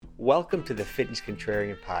Welcome to the Fitness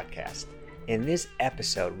Contrarian Podcast. In this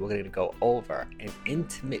episode, we're going to go over an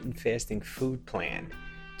intermittent fasting food plan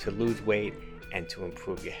to lose weight and to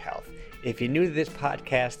improve your health. If you're new to this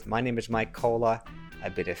podcast, my name is Mike Kola.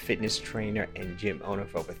 I've been a fitness trainer and gym owner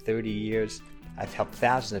for over 30 years. I've helped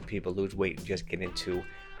thousands of people lose weight and just get into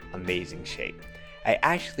amazing shape. I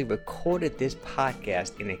actually recorded this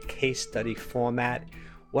podcast in a case study format.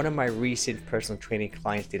 One of my recent personal training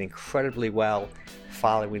clients did incredibly well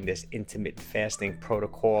following this intermittent fasting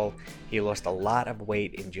protocol. He lost a lot of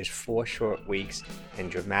weight in just 4 short weeks and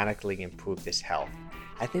dramatically improved his health.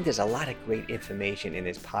 I think there's a lot of great information in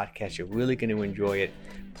this podcast. You're really going to enjoy it.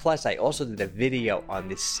 Plus, I also did a video on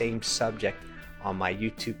this same subject on my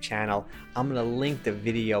YouTube channel. I'm going to link the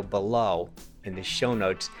video below in the show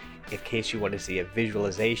notes in case you want to see a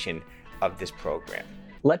visualization of this program.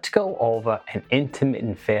 Let's go over an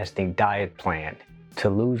intermittent fasting diet plan to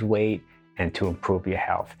lose weight and to improve your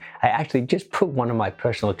health. I actually just put one of my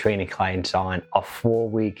personal training clients on a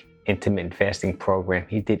 4-week intermittent fasting program.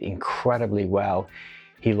 He did incredibly well.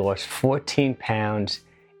 He lost 14 pounds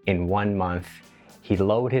in 1 month. He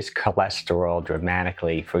lowered his cholesterol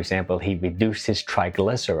dramatically. For example, he reduced his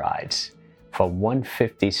triglycerides from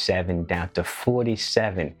 157 down to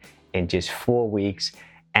 47 in just 4 weeks.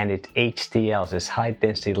 And its HDLs, his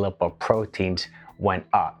high-density lipoproteins, went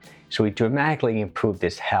up. So he dramatically improved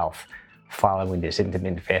his health following this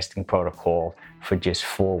intermittent fasting protocol for just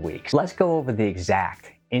 4 weeks. Let's go over the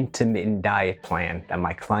exact intermittent diet plan that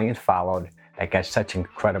my client followed that got such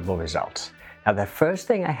incredible results. Now, the first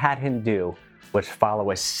thing I had him do was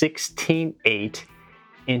follow a 16-8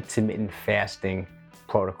 intermittent fasting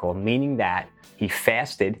protocol, meaning that he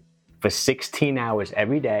fasted for 16 hours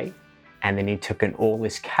every day, and then he took in all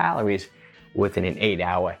his calories within an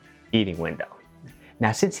 8-hour eating window.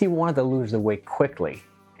 Now, since he wanted to lose the weight quickly,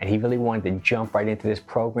 and he really wanted to jump right into this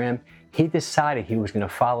program, he decided he was going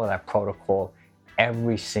to follow that protocol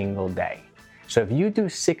every single day. So if you do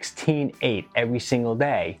 16-8 every single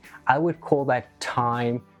day, I would call that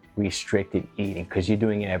time-restricted eating because you're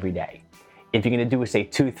doing it every day. If you're going to do it, say,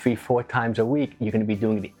 2, 3, 4 times a week, you're going to be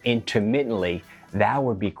doing it intermittently. That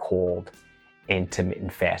would be called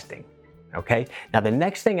intermittent fasting. Okay. Now, the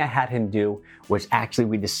next thing I had him do was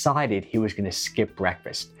we decided he was going to skip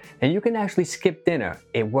breakfast. And you can actually skip dinner.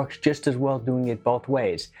 It works just as well doing it both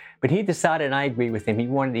ways. But he decided, and I agree with him, he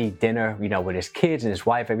wanted to eat dinner, with his kids and his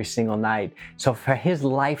wife every single night. So for his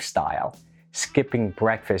lifestyle, skipping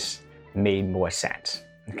breakfast made more sense.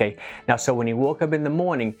 Okay. Now, so when you woke up in the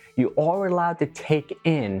morning, you are allowed to take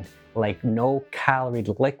in no calorie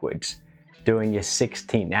liquids during your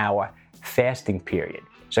 16-hour fasting period.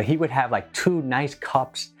 So he would have 2 nice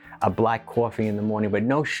cups of black coffee in the morning, but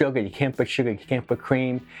no sugar. You can't put sugar, you can't put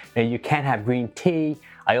cream, and you can't have green tea.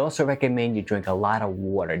 I also recommend you drink a lot of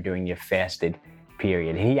water during your fasted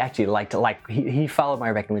period. He actually he followed my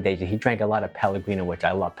recommendation. He drank a lot of Pellegrino, which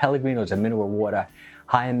I love. Pellegrino is a mineral water,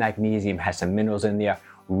 high in magnesium, has some minerals in there,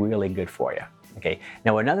 really good for you. Okay.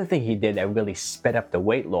 Now, another thing he did that really sped up the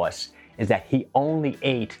weight loss is that he only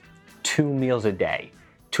ate 2 meals a day.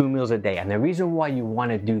 2 meals a day. And the reason why you want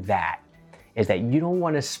to do that is that you don't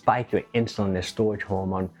want to spike your insulin, the storage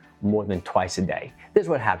hormone, more than twice a day. This is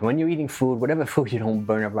what happens. When you're eating food, whatever food you don't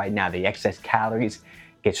burn up right now, the excess calories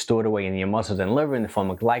get stored away in your muscles and liver in the form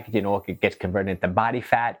of glycogen, or it gets converted into body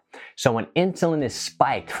fat. So when insulin is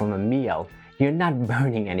spiked from a meal, you're not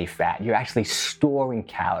burning any fat. You're actually storing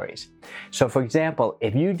calories. So for example,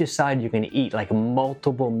 if you decide you're going to eat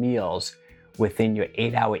multiple meals within your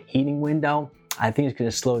 8-hour eating window, I think it's going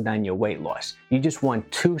to slow down your weight loss. You just want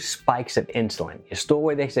 2 spikes of insulin. You store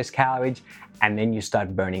away the excess calories, and then you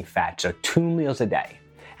start burning fat. So 2 meals a day.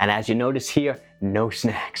 And as you notice here, no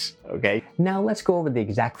snacks, okay? Now let's go over the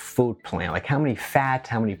exact food plan, how many fats,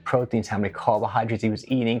 how many proteins, how many carbohydrates he was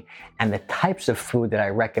eating, and the types of food that I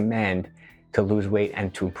recommend to lose weight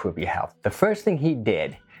and to improve your health. The first thing he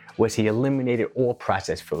did was he eliminated all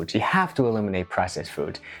processed foods. You have to eliminate processed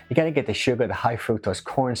foods. You got to get the sugar, the high fructose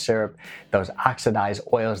corn syrup, those oxidized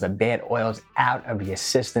oils, the bad oils out of your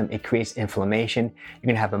system. It creates inflammation. You're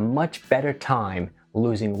going to have a much better time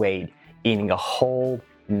losing weight eating a whole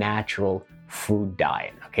natural food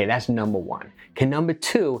diet. Okay, that's number 1. Okay, number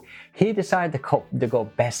 2, he decided to go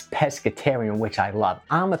best pescatarian, which I love.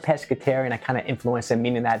 I'm a pescatarian. I kind of influence him,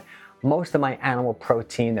 meaning that most of my animal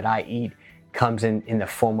protein that I eat comes in the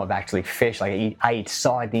form of actually fish. I eat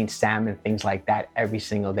sardines, salmon, things like that every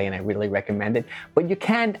single day, and I really recommend it. But you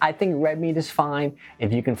can, I think red meat is fine.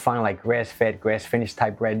 If you can find grass-fed, grass-finished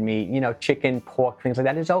type red meat, chicken, pork, things like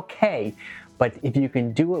that is okay. But if you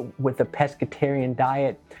can do it with a pescatarian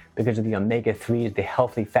diet because of the omega-3s, the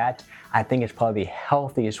healthy fats, I think it's probably the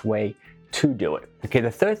healthiest way to do it. Okay,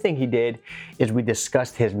 the third thing he did is we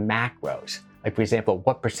discussed his macros. Like, for example,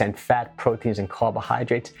 what percent fat, proteins, and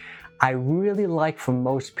carbohydrates. I really like for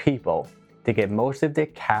most people to get most of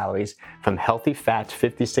their calories from healthy fats,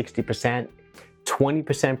 50-60%,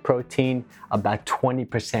 20% protein, about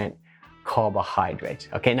 20% carbohydrates.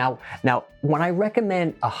 Okay, now when I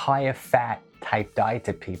recommend a higher fat type diet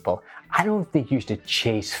to people, I don't think you should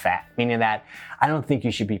chase fat, meaning that I don't think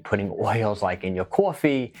you should be putting oils like in your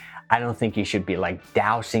coffee. I don't think you should be like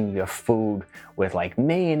dousing your food with like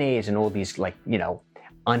mayonnaise and all these like,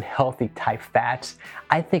 unhealthy type fats.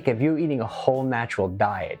 I think if you're eating a whole natural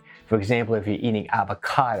diet, for example, if you're eating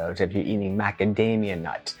avocados, if you're eating macadamia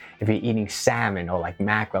nuts, if you're eating salmon or like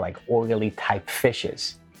mackerel, like oily type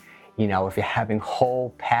fishes, if you're having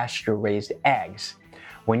whole pasture-raised eggs,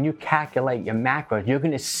 when you calculate your macros, you're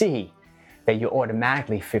going to see that you're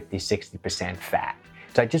automatically 50-60% fat.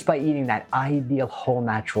 So just by eating that ideal whole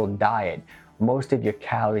natural diet, most of your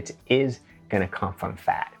calories is going to come from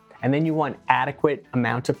fat. And then you want adequate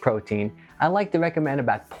amounts of protein. I like to recommend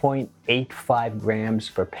about 0.85 grams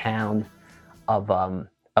per pound of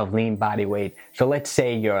lean body weight. So let's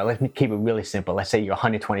me keep it really simple. Let's say you're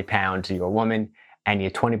 120 pounds, you're a woman, and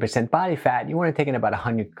you're 20% body fat. You want to take in about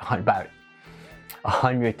 100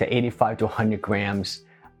 to 85 to 100 grams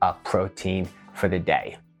of protein for the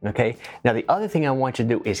day. Okay. Now the other thing I want you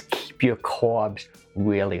to do is keep your carbs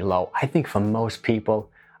really low. I think for most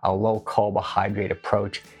people, a low carbohydrate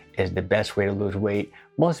approach is the best way to lose weight,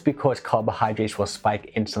 mostly because carbohydrates will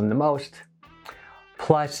spike insulin the most.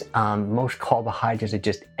 Plus, most carbohydrates are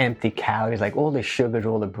just empty calories, like all the sugars,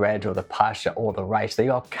 all the breads, all the pasta, all the rice. They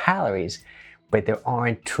are calories, but there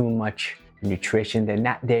aren't too much nutrition.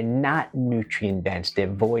 They're not nutrient dense. They're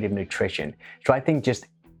void of nutrition. So I think just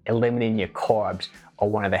eliminating your carbs are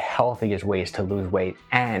one of the healthiest ways to lose weight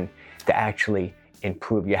and to actually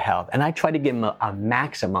improve your health. And I try to give them a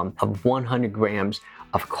maximum of 100 grams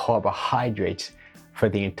of carbohydrates for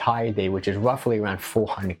the entire day, which is roughly around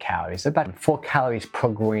 400 calories, about 4 calories per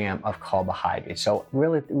gram of carbohydrates. So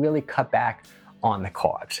really cut back on the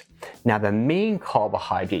carbs. Now, the main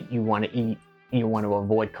carbohydrate you want to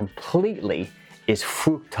avoid completely is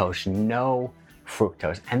fructose, no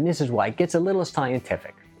fructose. And this is why it gets a little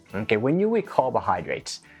scientific. Okay, when you eat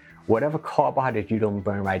carbohydrates, whatever carbohydrate you don't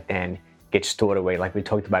burn right then gets stored away, like we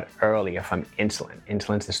talked about earlier, from insulin.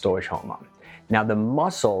 Insulin's the storage hormone. Now, the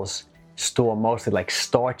muscles store mostly like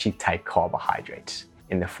starchy type carbohydrates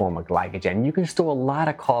in the form of glycogen. You can store a lot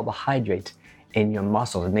of carbohydrates in your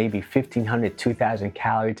muscles, maybe 1,500, 2,000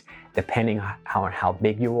 calories, depending on how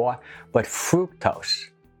big you are. But fructose,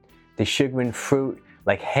 the sugar in fruit,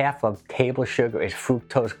 like half of table sugar is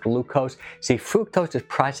fructose glucose. See, fructose is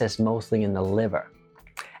processed mostly in the liver,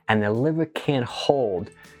 and the liver can't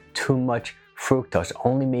hold too much fructose,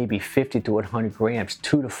 only maybe 50 to 100 grams,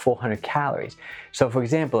 200 to 400 calories. So for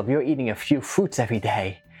example, if you're eating a few fruits every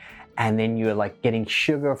day, and then you're like getting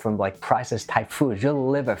sugar from like processed type foods, your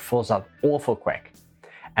liver fills up awful quick.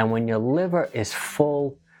 And when your liver is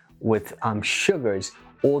full with sugars,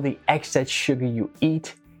 all the excess sugar you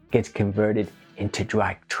eat gets converted into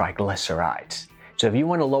triglycerides. So if you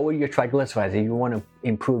want to lower your triglycerides, if you want to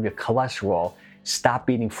improve your cholesterol, stop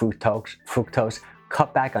eating fructose,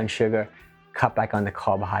 cut back on sugar, cut back on the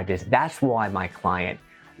carbohydrates. That's why my client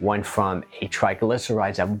went from a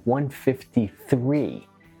triglycerides of 153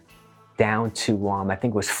 down to, I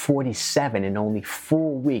think it was 47 in only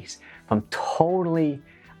 4 weeks, from totally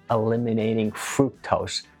eliminating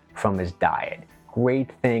fructose from his diet.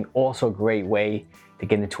 Great thing, also a great way to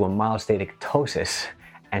get into a mild state of ketosis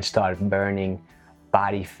and start burning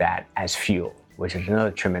body fat as fuel, which is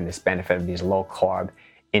another tremendous benefit of these low carb,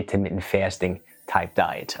 intermittent fasting type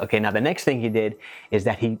diets. Okay, now the next thing he did is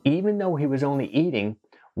that even though he was only eating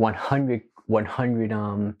 100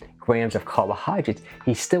 grams of carbohydrates,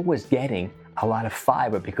 he still was getting a lot of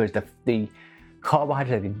fiber, because the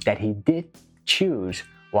carbohydrates that he did choose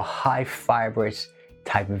were high fibrous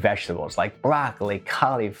type vegetables like broccoli,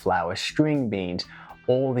 cauliflower, string beans,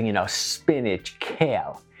 all the spinach,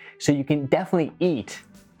 kale. So you can definitely eat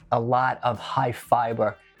a lot of high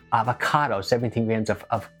fiber avocado, 17 grams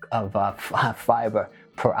of fiber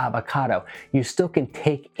per avocado. You still can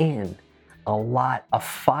take in a lot of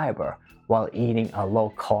fiber while eating a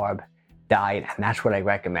low carb diet, and that's what I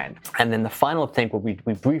recommend. And then the final thing, what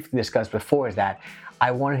we briefly discussed before, is that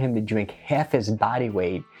I wanted him to drink half his body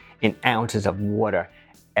weight in ounces of water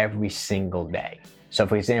every single day. So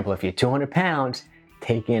for example, if you're 200 pounds,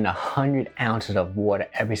 take in 100 ounces of water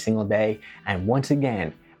every single day. And once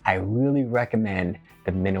again, I really recommend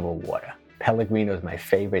the mineral water. Pellegrino is my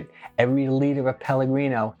favorite. Every liter of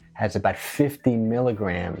Pellegrino has about 50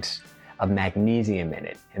 milligrams of magnesium in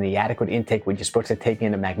it. And the adequate intake, which you're supposed to take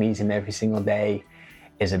in of magnesium every single day,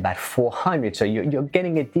 is about 400. So you're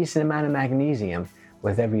getting a decent amount of magnesium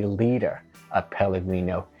with every liter of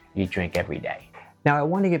Pellegrino you drink every day. Now, I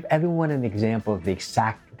want to give everyone an example of the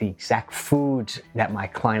exact foods that my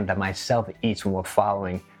client, that myself, eats when we're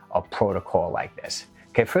following a protocol like this.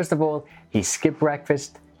 Okay, first of all, he skipped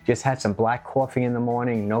breakfast, just had some black coffee in the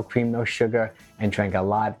morning, no cream, no sugar, and drank a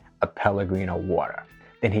lot of Pellegrino water.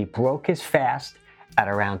 Then he broke his fast at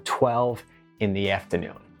around 12 in the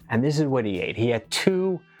afternoon. And this is what he ate. He had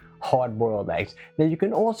 2 hard-boiled eggs. Now, you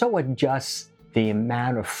can also adjust the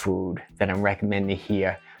amount of food that I'm recommending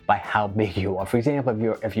here by how big you are. For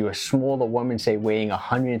example, if you're a smaller woman, say weighing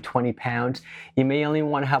 120 pounds, you may only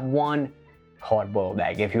want to have 1 hard-boiled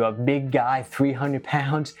egg. If you're a big guy, 300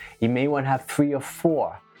 pounds, you may want to have 3 or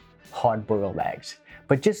 4 hard-boiled eggs.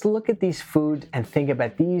 But just look at these foods and think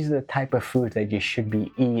about these are the type of foods that you should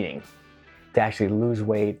be eating to actually lose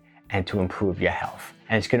weight and to improve your health.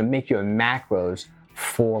 And it's going to make your macros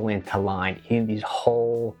fall into line, eating these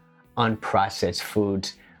whole unprocessed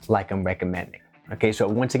foods like I'm recommending. Okay, so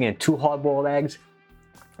once again, 2 hard-boiled eggs.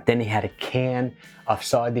 Then he had a can of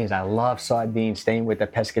sardines. I love sardines, staying with the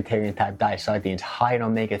pescatarian type diet. Sardines high in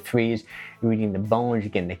omega-3s. You're eating the bones,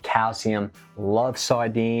 you're getting the calcium. Love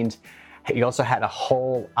sardines. He also had a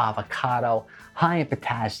whole avocado, high in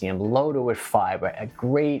potassium, loaded with fiber, a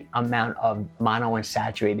great amount of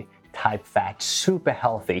monounsaturated type fat, super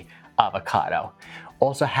healthy avocado.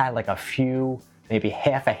 Also had like a few, maybe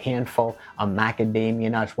half a handful of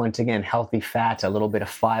macadamia nuts. Once again, healthy fats, a little bit of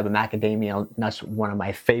fiber. Macadamia nuts, one of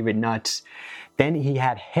my favorite nuts. Then he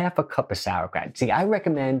had half a cup of sauerkraut. See, I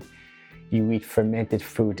recommend you eat fermented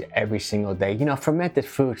food every single day. You know, fermented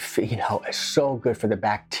food, is so good for the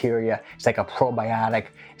bacteria. It's like a probiotic.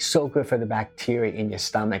 It's so good for the bacteria in your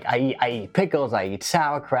stomach. I eat pickles, I eat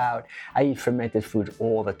sauerkraut. I eat fermented foods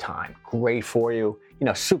all the time. Great for you.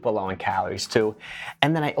 Super low in calories too.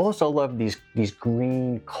 And then I also love these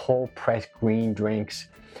green, cold-pressed green drinks.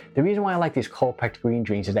 The reason why I like these cold-pressed green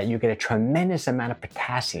drinks is that you get a tremendous amount of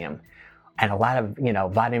potassium and a lot of,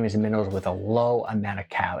 vitamins and minerals with a low amount of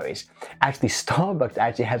calories. Actually, Starbucks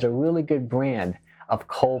actually has a really good brand of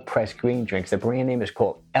cold-pressed green drinks. The brand name is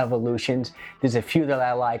called Evolutions. There's a few that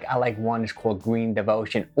I like. I like one that's called Green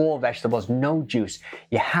Devotion. All vegetables, no juice.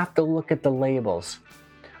 You have to look at the labels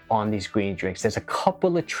on these green drinks. There's a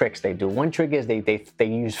couple of tricks they do. One trick is they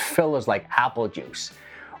use fillers like apple juice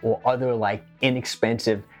or other like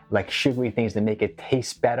inexpensive like sugary things to make it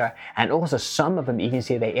taste better. And also some of them, you can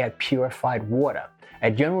see they add purified water.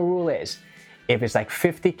 A general rule is, if it's like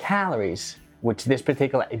 50 calories, which this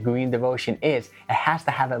particular Green Devotion is, it has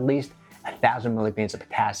to have at least 1,000 milligrams of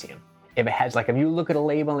potassium. If it has, if you look at a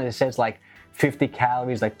label and it says like 50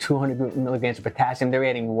 calories, like 200 milligrams of potassium, they're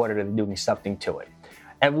adding water, they're doing something to it.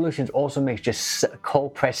 Evolutions also makes just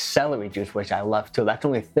cold-pressed celery juice, which I love too. That's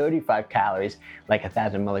only 35 calories, like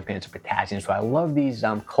 1,000 milligrams of potassium. So I love these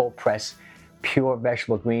cold-pressed pure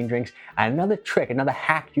vegetable green drinks. And another trick, another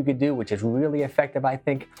hack you could do, which is really effective, I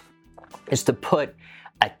think, is to put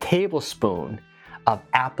a tablespoon of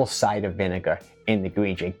apple cider vinegar in the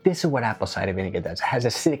green drink. This is what apple cider vinegar does. It has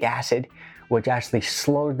acetic acid, which actually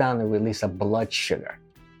slows down the release of blood sugar.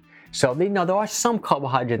 So there are some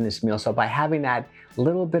carbohydrates in this meal, so by having that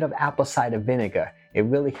little bit of apple cider vinegar, it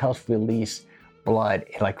really helps release blood,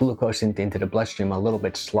 like glucose into the bloodstream a little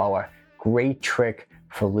bit slower. Great trick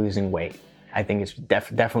for losing weight. I think it's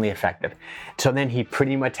definitely effective. So then he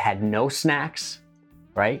pretty much had no snacks,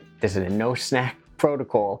 right? This is a no snack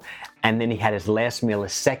protocol. And then he had his last meal,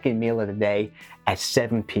 his second meal of the day at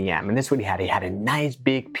 7 p.m. And this is what he had. He had a nice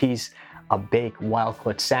big piece a baked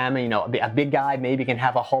wild-caught salmon. A big guy maybe can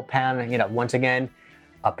have a whole pound. Once again,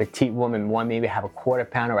 a petite woman, one maybe have a quarter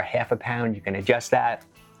pound or a half a pound. You can adjust that.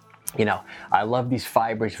 I love these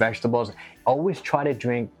fibrous vegetables. Always try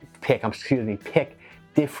to pick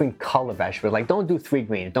different color vegetables. Like, don't do 3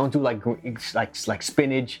 greens. Don't do like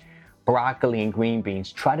spinach, broccoli, and green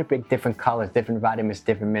beans. Try to pick different colors, different vitamins,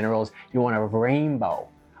 different minerals. You want a rainbow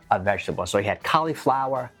of vegetables. So he had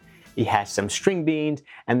cauliflower, he had some string beans,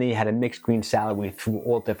 and then he had a mixed green salad where he threw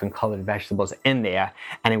all different colored vegetables in there.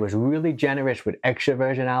 And it was really generous with extra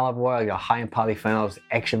virgin olive oil, high in polyphenols.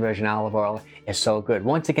 Extra virgin olive oil is so good.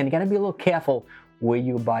 Once again, you gotta be a little careful where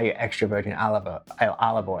you buy your extra virgin olive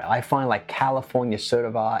oil. I find like California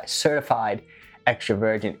certified extra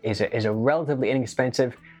virgin is a relatively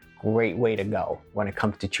inexpensive, great way to go when it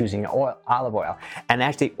comes to choosing olive oil. And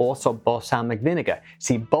actually also balsamic vinegar.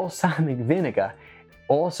 See, balsamic vinegar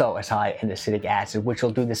also is high in acetic acid, which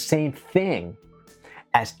will do the same thing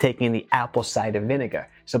as taking the apple cider vinegar.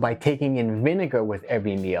 So by taking in vinegar with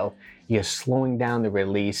every meal, you're slowing down the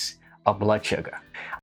release of blood sugar.